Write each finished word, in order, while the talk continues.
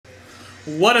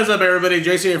What is up, everybody?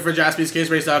 JC here for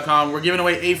JaspysCaseBreaks.com. We're giving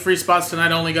away 8 free spots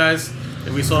tonight only, guys.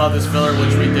 If we sold out this filler,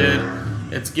 which we did,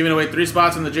 it's giving away 3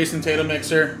 spots in the Jason Tatum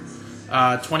mixer.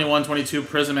 21-22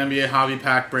 Prizm NBA Hobby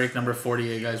Pack Break, number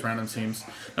 48, guys, random teams.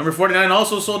 Number 49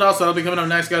 also sold out, so that'll be coming up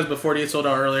next, guys, but 48 sold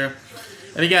out earlier.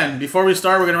 And again, before we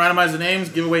start, we're going to randomize the names,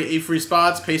 give away 8 free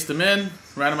spots, paste them in,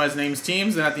 randomize names,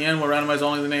 teams, and at the end, we'll randomize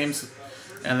only the names,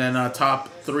 and then top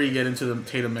 3 get into the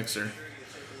Tatum mixer.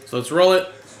 So let's roll it.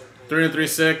 3 and 3,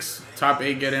 6. Top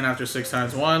 8 get in after 6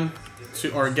 times 1,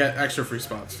 2, or get extra free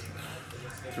spots.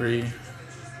 3,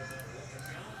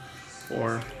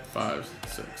 4, 5,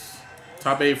 6.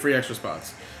 Top 8 free extra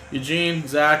spots. Eugene,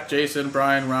 Zach, Jason,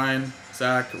 Brian, Ryan,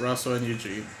 Zach, Russell, and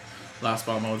Eugene. Last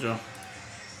spot mojo.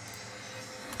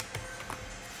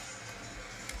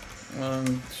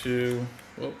 1, 2,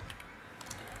 whoop.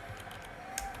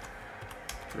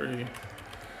 3,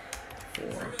 4,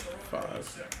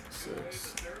 5,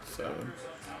 6, 7,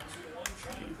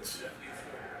 8.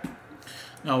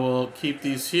 Now we'll keep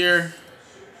these here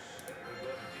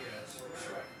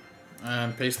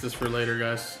and paste this for later,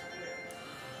 guys.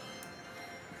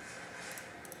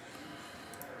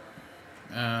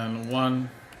 And 1,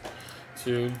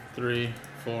 2, 3,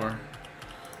 4,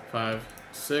 5,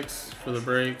 6 for the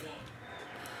break.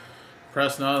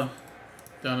 Press now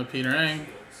down to Peter Ang.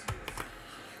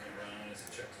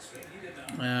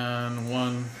 And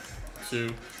 1, 2,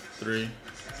 3,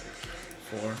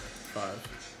 4, 5,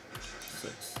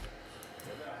 6.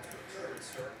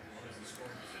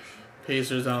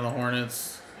 Pacers down on the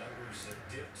Hornets.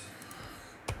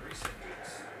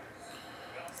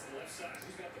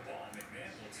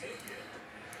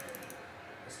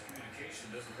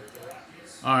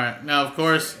 Alright, now of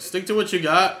course, stick to what you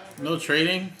got. No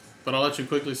trading, but I'll let you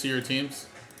quickly see your teams.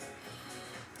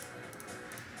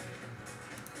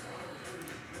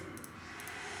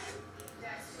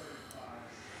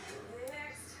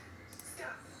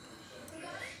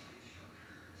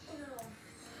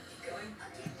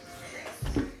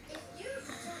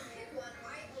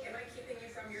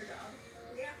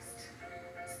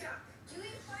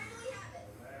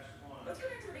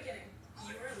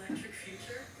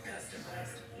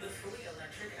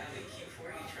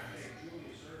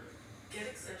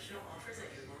 Exceptional offers at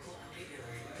your local Audi dealer.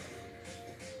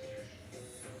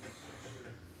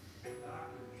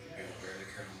 Where did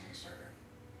Hermosa start her?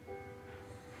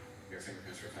 Your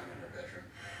fingerprints were found in her bedroom.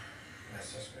 My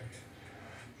suspect.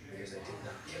 Because I did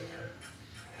not kill her.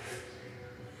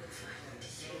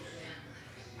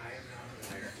 I am not a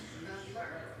liar. No, you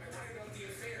are. What about the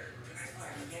affair?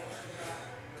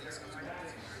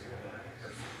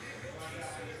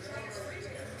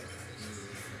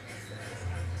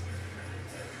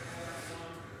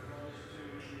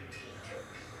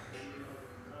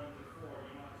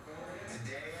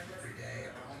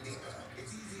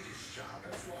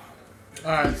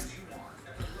 Alright.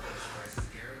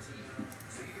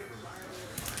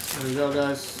 There we go,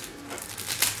 guys.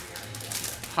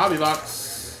 Hobby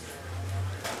box.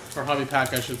 Or hobby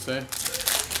pack, I should say.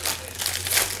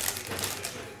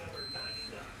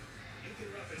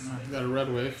 We got a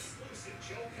red wave.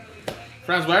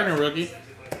 Franz Wagner rookie.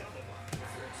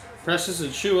 Precious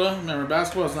Achua. Remember,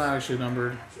 basketball is not actually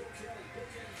numbered.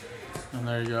 And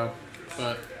there you go.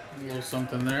 But a little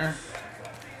something there.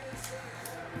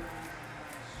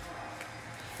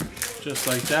 Just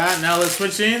like that. Now let's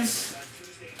switch scenes.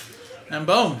 And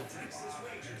boom.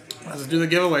 Let's do the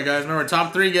giveaway, guys. Remember,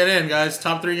 top 3 get in, guys.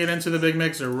 Top 3 get into the big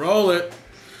mixer. Roll it.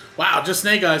 Wow, just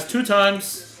snake eyes 2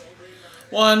 times.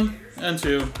 1 and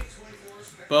 2.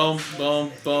 Boom,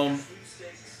 boom, boom.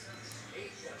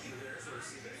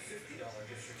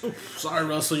 Oof, sorry,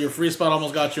 Russell. Your free spot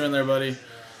almost got you in there, buddy.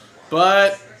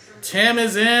 But Tim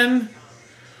is in.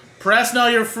 Press now,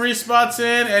 your free spot's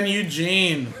in. And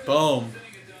Eugene. Boom.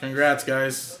 Congrats,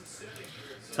 guys.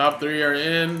 Top 3 are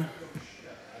in.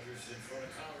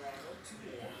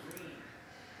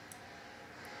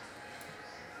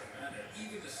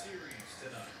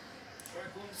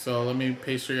 So let me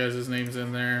paste your guys' names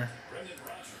in there.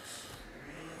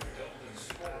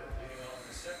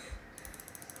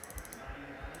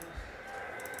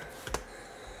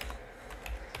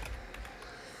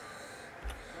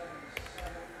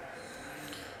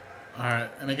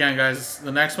 Alright, and again, guys,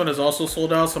 the next one is also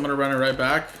sold out, so I'm going to run it right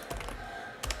back.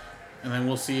 And then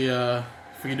we'll see if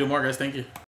we can do more, guys. Thank you.